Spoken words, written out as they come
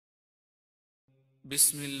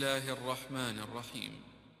بسم الله الرحمن الرحيم.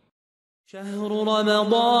 شهر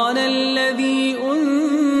رمضان الذي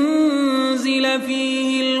أنزل فيه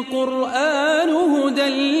القرآن هدى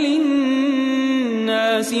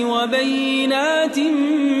للناس وبينات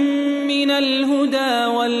من الهدى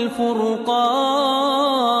والفرقان.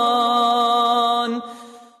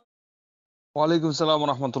 ওয়ালাইকুম সালাম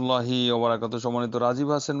রহমতুল্লাহি ওবরাকাতুহু। সম্মানিত রাজীব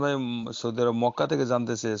হাসান ভাই সৌদি আরব মক্কা থেকে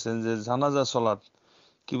জানতে চেয়েছেন যে জানাজা সালাত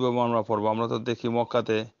কিভাবে আমরা পড়বো। আমরা তো দেখি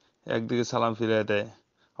মক্কাতে একদিকে সালাম ফিরায় দেয়,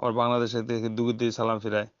 আবার বাংলাদেশে দেখি দুই দিকে সালাম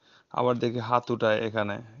ফিরায়, আবার দেখি হাত উঠায়,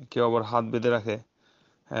 এখানে কেউ আবার হাত বেঁধে রাখে।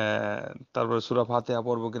 তারপরে সূরা ফাতিহা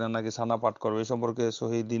পড়বো কিনা নাকি সানা পাঠ করবো, এই সম্পর্কে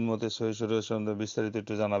সহি দিন মতে সহি শরীয়ত সম্বন্ধে বিস্তারিত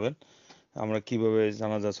একটু জানাবেন। আমরা কিভাবে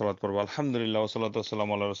জানাজা সালাত পড়বো। আলহামদুলিল্লাহ ওয়াসসালাতু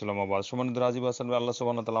ওয়াসসালামু আলা রাসূলিল্লাহ ওয়া বা'দ। সম্মানিত রাজীব হাসান ভাই, আল্লাহ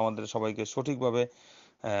সুবহানাহু ওয়া তাআলা আমাদের সবাইকে সঠিকভাবে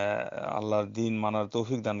আল্লাহর দ্বীন মানার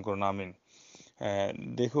তৌফিক দান করুন, আমিন।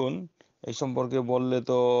 দেখুন, এই সম্পর্কে বললে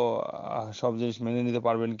তো সব জিনিস মেনে নিতে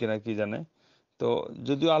পারবেন কিনা কি জানে। তো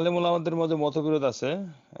যদিও আলেম ওলামাদের মধ্যে মতবিরোধ আছে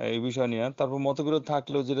এই বিষয় নিয়ে, তারপর মতবিরোধ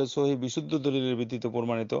থাকলেও যেটা সহি বিশুদ্ধ দলিলের ভিত্তিতে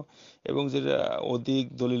প্রমাণিত এবং যেটা অধিক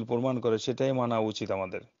দলিল প্রমাণ করে সেটাই মানা উচিত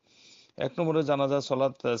আমাদের। এক নম্বরে জানাজা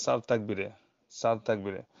সালাত চার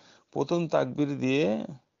তাকবীরে প্রথম তাকবীর দিয়ে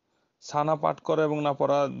সানা পাঠ করা এবং না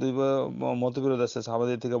পড়া দুই মতবিরোধ আছে,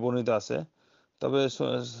 সাহাবাদের থেকে বর্ণিত আছে। তবে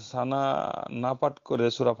সানা না পাঠ করে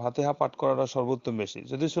সূরা ফাতিহা পাঠ করাটা সর্বোত্তম বেশি।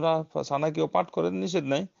 যদি সানা কেউ পাঠ করে নিষেধ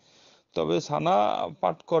নাই, তবে সানা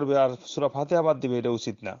পাঠ করবে আর সূরা ফাতিহা বাদ দিবে, এটা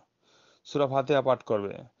উচিত না। সূরা ফাতিহা পাঠ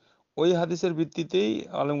করবে। ওই হাদিসের ভিত্তিতেই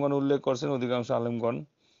আলেমগণ উল্লেখ করছেন, অধিকাংশ আলেমগণ।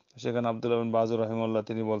 সেখানে আব্দুল্লাহ বিন বাজ রাহিমাহুল্লাহ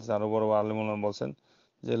তিনি বলছেন, আরো বড় আলেমগণ বলছেন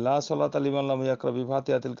যে লা সালাতা লিমান লাম ইয়াকরা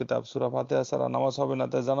বিফাতিহাতিল কিতাব, সূরা ফাতিহা ছাড়া নামাজ হবে না।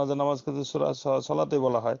 তাই জানাজা নামাজ কিন্তু সূরা সালাতে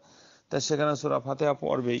বলা হয়, তাই সেখানে সূরা ফাতিহা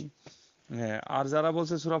পড়বেই। হ্যাঁ, আর যারা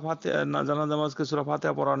বলছে সূরা ফাতিহা না, জানাজা নামাজকে সূরা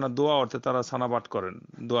ফাতিহা পড়া না দোয়া অর্থে, তারা সানা পাঠ করেন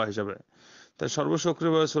দোয়া হিসাবে। তাই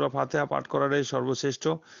সর্বসক্রিয়ভাবে সূরা ফাতিহা পাঠ করাটাই সর্বশ্রেষ্ঠ।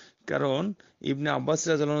 কারণ ইবনে আব্বাস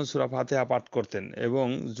রাদিয়াল্লাহু আনহু সূরা ফাতিহা পাঠ করতেন এবং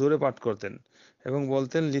জোরে পাঠ করতেন এবং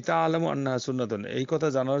বলতেন লিতা আলামু আন্নাহা সুন্নাতুন, এই কথা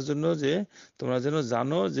জানার জন্য যে তোমরা যেন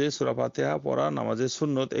জানো যে সূরা ফাতিহা পড়া নামাজের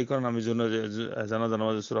সুন্নত, এই কারণে আমি জন্য জানাজা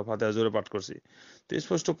নামাজে সূরা ফাতিহা জোরে পাঠ করছি। তো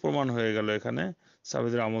স্পষ্ট প্রমাণ হয়ে গেল এখানে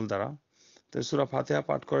সাহাবীদের আমল দ্বারা। তো সূরা ফাতিহা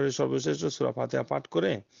পাঠ করে সর্বশ্রেষ্ঠ। সূরা ফাতিহা পাঠ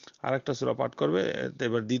করে আরেকটা সূরা পাঠ করবে,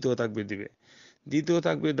 এবার দ্বিতীয় তাকবীর দিবে। দ্বিতীয়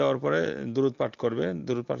তাকবীর দেওয়ার পরে দুরূদ পাঠ করবে,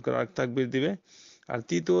 দুরূদ পাঠ করে আরেক তাকবীর দিবে, আর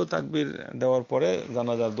তৃতীয় তাকবীর দেওয়ার পরে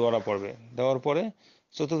জানাজার দোয়াটা পড়বে। দেওয়ার পরে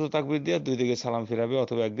চতুর্থ তাকবীর দিয়ে দুই দিকে সালাম ফিরাবে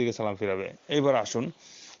অথবা একদিকে সালাম ফিরাবে। এইবার আসুন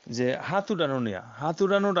যে হাত উঠানো নিয়ে, হাত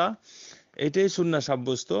উঠানোটা এটাই সুন্নাহ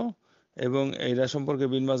সাব্যস্ত এবং এইটা সম্পর্কে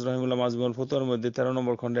বিন বাজ রাহিমাহুল্লাহ মাজমুউল ফতোয়ার মধ্যে 13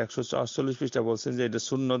 নম্বর খণ্ডে 148 পৃষ্ঠা বলছেন যে এটা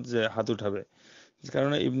সুন্নত যে হাত উঠাবে।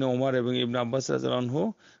 কারণ ইবনে ওমর এবং ইবনে আব্বাস রাদিয়াল্লাহু আনহু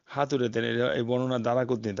হাত উঠাতেন, এই বর্ণনা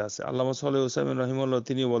দারাকুতনিতে আছে। আল্লামা সালেহ উসাইমিন রাহিমাহুল্লাহ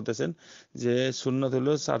তিনিও বলতেছেন যে সুন্নাত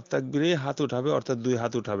হলো চার তাকবীরেই হাত উঠাবে, অর্থাৎ দুই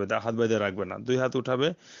হাত উঠাবে, হাত বেঁধে রাখবে না, দুই হাত উঠাবে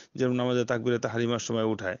যেমন নামাজে তাকবীরে তাহরিমার সময়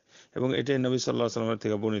উঠায়, এবং এটাই নবী সাল্লাল্লাহু আলাইহি ওয়াসাল্লামের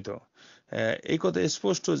থেকে বর্ণিত। এই কথা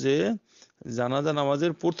স্পষ্ট যে জানাজা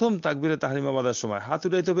নামাজের প্রথম তাকবীরে তাহরিমা বাঁধার সময় হাত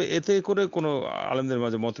উঠাইতে হবে, এতে করে কোনো আলেমদের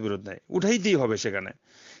মাঝে মতবিরোধ নাই, উঠাইতেই হবে সেখানে।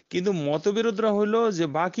 কিন্তু মতবিরোধরা হইলো যে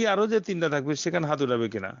বাকি আরো যে তিনটা তাকবীর সেখানে হাত উঠাবে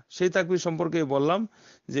কিনা। সেই তাকবীর সম্পর্কে বললাম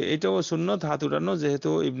যে এটাও সুন্নত হাত উঠানো, যেহেতু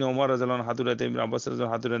ইবনে ওমর রাদিয়াল্লাহু আনহু হাত উঠাইতেন, ইবনে আব্বাস রাদিয়াল্লাহু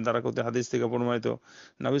আনহু হাত উঠান, তারা করতে হাদিস থেকে প্রমাণিত,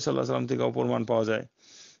 নবী সাল্লাল্লাহু আলাইহি ওয়াসাল্লাম থেকেও প্রমাণ পাওয়া যায়।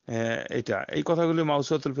 এই কথাগুলি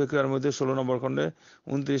মাউসুআতুল ফিকহের মধ্যে 16 নম্বর খণ্ডে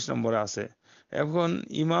 29 নম্বরে আছে। এখন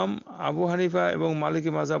ইমাম আবু হানিফা এবং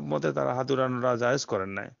মালিকি মাযহাব মতে তারা হাত উঠানোটা জায়েজ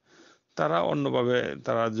করেন নাই, তারা অন্যভাবে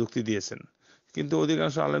তারা যুক্তি দিয়েছেন। কিন্তু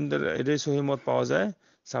অধিকাংশ আলেমদের এটাই সহিহ মত পাওয়া যায়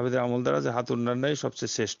সাহাবীদের আমল দ্বারা যে হাত উঠানোটাই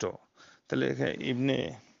সবচেয়ে শ্রেষ্ঠ। তাহলে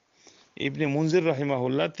ইবনে মুনজির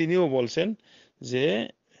রাহিমাহুল্লাহ তিনিও বলছেন যে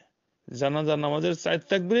জানাজা নামাজের চার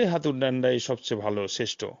তাকবীরে হাত উঠানোটাই সবচেয়ে ভালো,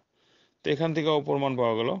 শ্রেষ্ঠ। তো এখান থেকেও প্রমাণ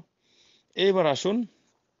পাওয়া গেল। এইবার আসুন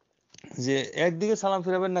যে একদিকে সালাম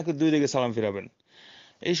ফিরাবেন নাকি দুই দিকে সালাম ফিরাবেন,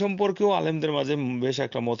 এই সম্পর্কেও আলেমদের মাঝে বেশ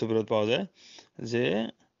একটা মতবিরোধ পাওয়া যায় যে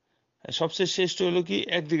সবচেয়ে শ্রেষ্ঠ হলো কি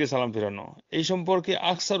একদিকে সালাম ফিরানো। এই সম্পর্কে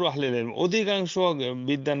আকসারু আহলিল ইলম, অধিকাংশ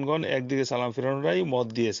বিদ্বানগণ একদিকে সালাম ফিরানোটাই মত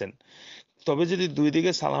দিয়েছেন। তবে যদি দুই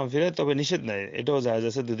দিকে সালাম ফিরায় তবে নিষেধ নাই, এটাও জায়েজ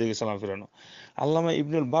আছে দুই দিকে সালাম ফিরানো। আল্লামা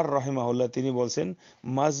ইবনুল বার রাহিমাহুল্লাহ তিনি বলছেন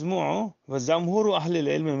মাজমু' ওয়া জামহুরু আহলিল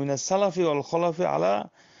ইলম মিনাস সালাফি ওয়াল খলাফি আলা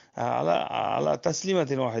আলা আলা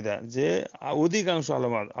তাসলিমাতিন ওয়াহিদা, যে অধিকাংশ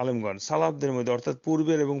আলেমগণ সালাফদের মধ্যে অর্থাৎ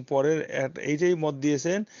পূর্বের এবং পরের এইটাই মত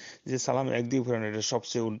দিয়েছেন যে সালাম একদিকে ফেরানো এটা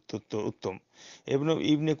সবচেয়ে উত্তম।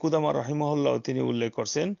 ইবনে কুদামা রাহিমাহুল্লাহ তিনি উল্লেখ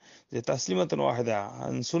করছেন যে তাসলিমাতুন ওয়াহিদা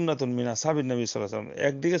সুন্নাতুন মিন আসহাবিন নবী সাল্লাল্লাহু আলাইহি ওয়াসাল্লাম,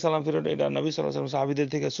 একদিকে সালাম ফেরানো এটা নবী সাল্লাল্লাহু আলাইহি ওয়াসাল্লাম সাহাবীদের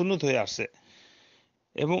থেকে সুন্নত হয়ে আসছে।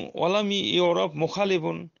 এবং ওয়ালামি ইউরাফ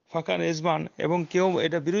মুখালিফুন ফাকান ইজমান, এবং কেউ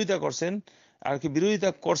এটা বিরোধিতা করছেন আর কি বিরোধিতা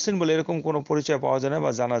করছেন বলে এরকম কোনো পরিচয় পাওয়া যায় না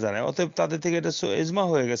বা জানা যায় না। অতএব তাদের থেকে এটা ইজমা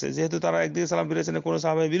হয়ে গেছে, যেহেতু তারা একদিকে সালাম ফিরেছেন, কোনো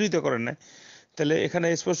সাহাবাই বিরোধিতা করেন নাই, তাহলে এখানে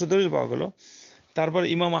স্পষ্ট দলিল পাওয়া গেল। তারপর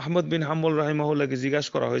ইমাম আহমদ বিন হাম্বল রাহিমাহুল্লাহকে জিজ্ঞাসা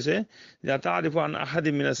করা হয়েছে যে তারিফু আন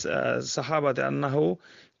আহাদি মিনাস সাহাবাতে আন্নাহু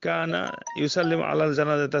কানা ইউসাল্লিম আলাল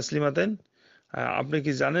জানাজা তাসলিমাতেন, আপনি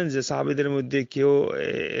কি জানেন যে সাহাবীদের মধ্যে কেউ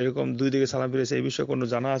এরকম দুই দিকে সালাম ফিরেছে, এই বিষয়ে কোনো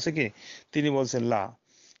জানা আছে কি? তিনি বলছেন লা,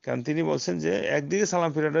 কারণ তিনি বলছেন যে একদিকে সালাম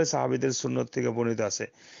ফিরাটাই সাহাবীদের সুন্নত থেকে বর্ণিত আছে।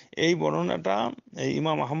 এই বর্ণনাটা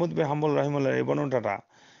ইমাম আহমদ বিন হাম্বল রাহিমাহুল্লাহ এই বর্ণনাটা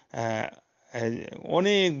এই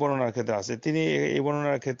অনেক বর্ণনার ক্ষেত্রে আছে। তিনি এই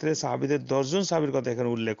বর্ণনার ক্ষেত্রে সাহাবীদের 10 জন সাহাবীর কথা এখানে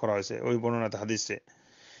উল্লেখ করা হয়েছে ওই বর্ণনাতে হাদিসে।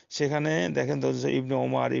 সেখানে দেখেন 10 জন, ইবনে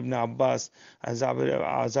ওমর, ইবনে আব্বাস,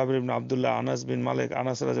 জাবির ইবনে আব্দুল্লাহ, আনাস বিন মালিক,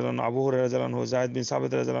 আনাস রাদিয়াল্লাহু আনহু, আবু হুরায়রা রাদিয়াল্লাহু আনহু, যায়েদ বিন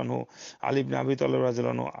সাবিত রাদিয়াল্লাহু আনহু, আলী ইবনে আবি তালিব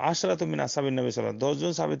রাদিয়াল্লাহু আনহু, আশরাতু মিন আসহাবিন নবী সাল্লাল্লাহু আলাইহি ওয়াসাল্লাম। 10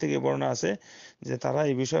 জন সাহাবী থেকে বর্ণনা আছে যে তারা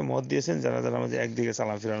এই বিষয়ে মত দিয়েছেন যারা যারা আমাদের একদিকে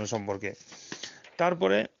সালাম ফিরানো সম্পর্কে।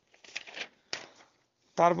 তারপরে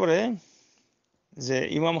তারপরে যে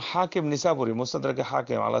ইমাম হাকিম নিসাপুরি মুস্তাদরাকে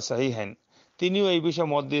হাকিম আলা সাহিহাইন, তিনিও এই বিষয়ে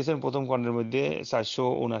মত দিয়েছেন প্রথম খণ্ডের মধ্যে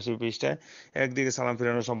 479 পৃষ্ঠায় একদিকে সালাম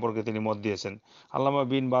ফিরানো সম্পর্কে তিনি মত দিয়েছেন। আল্লামা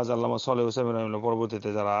বিন বাজ, আল্লামা সালেহ উসাইমিন রাহিমাহুল্লাহ পরবর্তীতে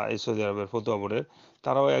যারা এই সৌদি আরবের ফতোয়া বোর্ডের,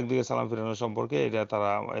 তারাও একদিকে সালাম ফিরানো সম্পর্কে এটা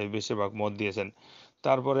তারা বেশিরভাগ মত দিয়েছেন।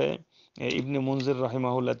 তারপরে ইবনে মুনজির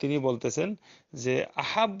রাহিমাহুল্লাহ তিনি বলতেছেন যে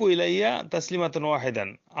আহাব্বু ইলাইয়া তাসলিমাতুন ওয়াহিদান,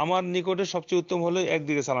 আমার নিকটে সবচেয়ে উত্তম হলো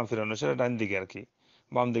একদিকে সালাম ফিরানো, সেটা ডান দিকে আর কি,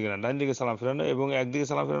 বাম দিকে না, ডান দিকে সালাম ফিরানো। এবং একদিকে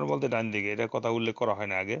সালাম ফিরানো বলতে ডান দিকে, এটা কথা উল্লেখ করা হয়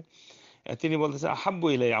না আগে। তিনি বলতেছে আহাব্বু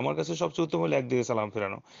ইলাই, আমার কাছে সবচেয়ে উত্তম হলো একদিকে সালাম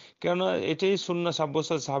ফিরানো, কেননা এটাই সুন্নাহ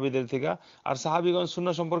সাব্যস্ত সাহাবীদের থেকে, আর সাহাবীগণ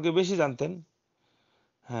সুন্নাহ সম্পর্কে বেশি জানতেন।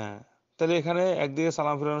 হ্যাঁ, তাহলে এখানে একদিকে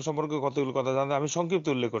সালাম ফিরানো সম্পর্কে কতগুলো কথা জানতে আমি সংক্ষিপ্ত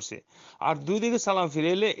উল্লেখ করছি। আর দুই দিকে সালাম ফিরে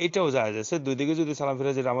এলে এটাও জায়েজ আছে, দুই দিকে যদি সালাম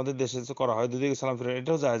ফিরে, যেটা আমাদের দেশে করা হয়, দুই দিকে সালাম ফিরে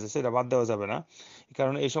এটাও জায়েজ আছে, এটা বাদ দেওয়া যাবে না।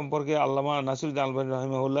 কারণ এই সম্পর্কে আল্লামা নাসিরুদ্দিন আলবানী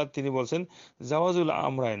রাহিমাহুল্লাহ তিনি বলছেন জাওয়াজুল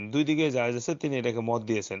আমরাইন, দুই দিকে জায়েজ আছে, তিনি এটাকে মত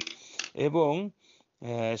দিয়েছেন। এবং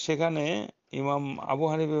সেখানে ইমাম আবু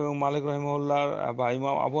হানিফা এবং মালিক রহিমাহুল্লাহ বা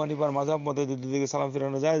ইমাম আবু হানিফার মাযহাব মতে দুই দিকে সালাম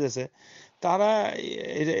ফিরানো জায়েজ আছে। তারা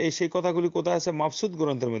সেই কথাগুলি কোথায় আছে? মাবসুদ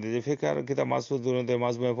গ্রন্থের মধ্যে, যে ফিকহের কিতাব মাবসুদ গ্রন্থের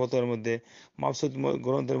মাজমুয়ে ফতোয়ার মধ্যে, মাবসুদ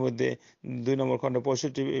গ্রন্থের মধ্যে 2 নম্বর খণ্ডে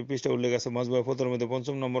 65 পৃষ্ঠা উল্লেখ আছে, মাজমুয়ে ফতোয়ার মধ্যে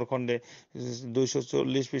 5ম নম্বর খণ্ডে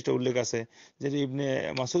 240 পৃষ্ঠা উল্লেখ আছে, যে ইবনে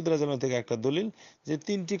মাসউদ রাদিয়াল্লাহু আনহু থেকে একটা দলিল যে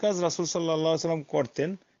 3টি কাজ রাসূল সাল্লাল্লাহু আলাইহি ওয়াসাল্লাম করতেন,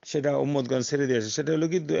 সেটা উম্মতগণ ছেড়ে দিয়েছে। সেটা হলো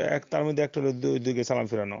কি, তার মধ্যে একটা হলো দুই দিকে সালাম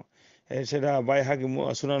ফিরানো। সেটা বাইহাকী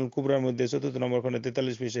সুনানুল কুবরার মধ্যে 4th নম্বর খণ্ডে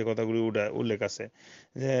 43 পৃষ্ঠায় কথাগুলি উল্লেখ আছে।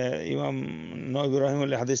 যে ইমাম নবী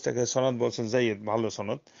রাহিমাহুল্লাহ হাদিসটাকে সনদ বলছেন যায়েদ, ভালো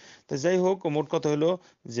সনদ। তো যাই হোক, মোট কথা হলো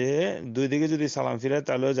যে দুই দিকে যদি সালাম ফিরায়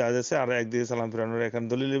তাহলেও জায়েজ আছে, আর একদিকে সালাম ফিরানোর এখানে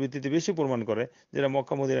দলিলের ভিত্তিতে বেশি প্রমাণ করে, যেটা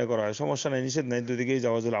মক্কা মদিনায় করা হয়, সমস্যা নাই, নিষেধ নাই, দুই দিকেই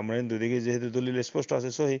জাওয়াজুল আমরাইন, দুই দিকে যেহেতু দলিল স্পষ্ট আছে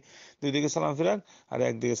সহিহ, দুই দিকে সালাম ফিরাক আর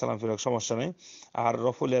একদিকে সালাম ফিরাক, সমস্যা নেই। আর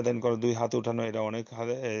রফুল ইয়াদাইন করা, দুই হাত উঠানো, এটা অনেক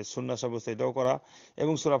সুন্নাহ সাব্যস্ত, এটাও করা।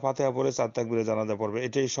 এবং সূরা ফাতিহা পড়ে 4 তাকবীরে জানাজা পড়বে,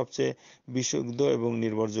 এটাই সবচেয়ে বিশুদ্ধ এবং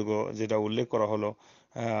নির্ভরযোগ্য যেটা উল্লেখ করা হলো।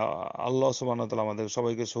 আল্লাহ সুবহানাহু ওয়া তাআলা আমাদের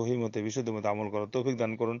সবাইকে সহিহ মতে বিশুদ্ধ মতে আমল করার তৌফিক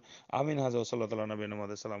দান করুন। আমিন। হাজা ওয়া সাল্লাল্লাহু আলা নবিয়িনা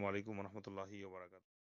মুহাম্মদ। আসসালামু আলাইকুম ওয়া রাহমাতুল্লাহি ওয়া বারাকাতুহু।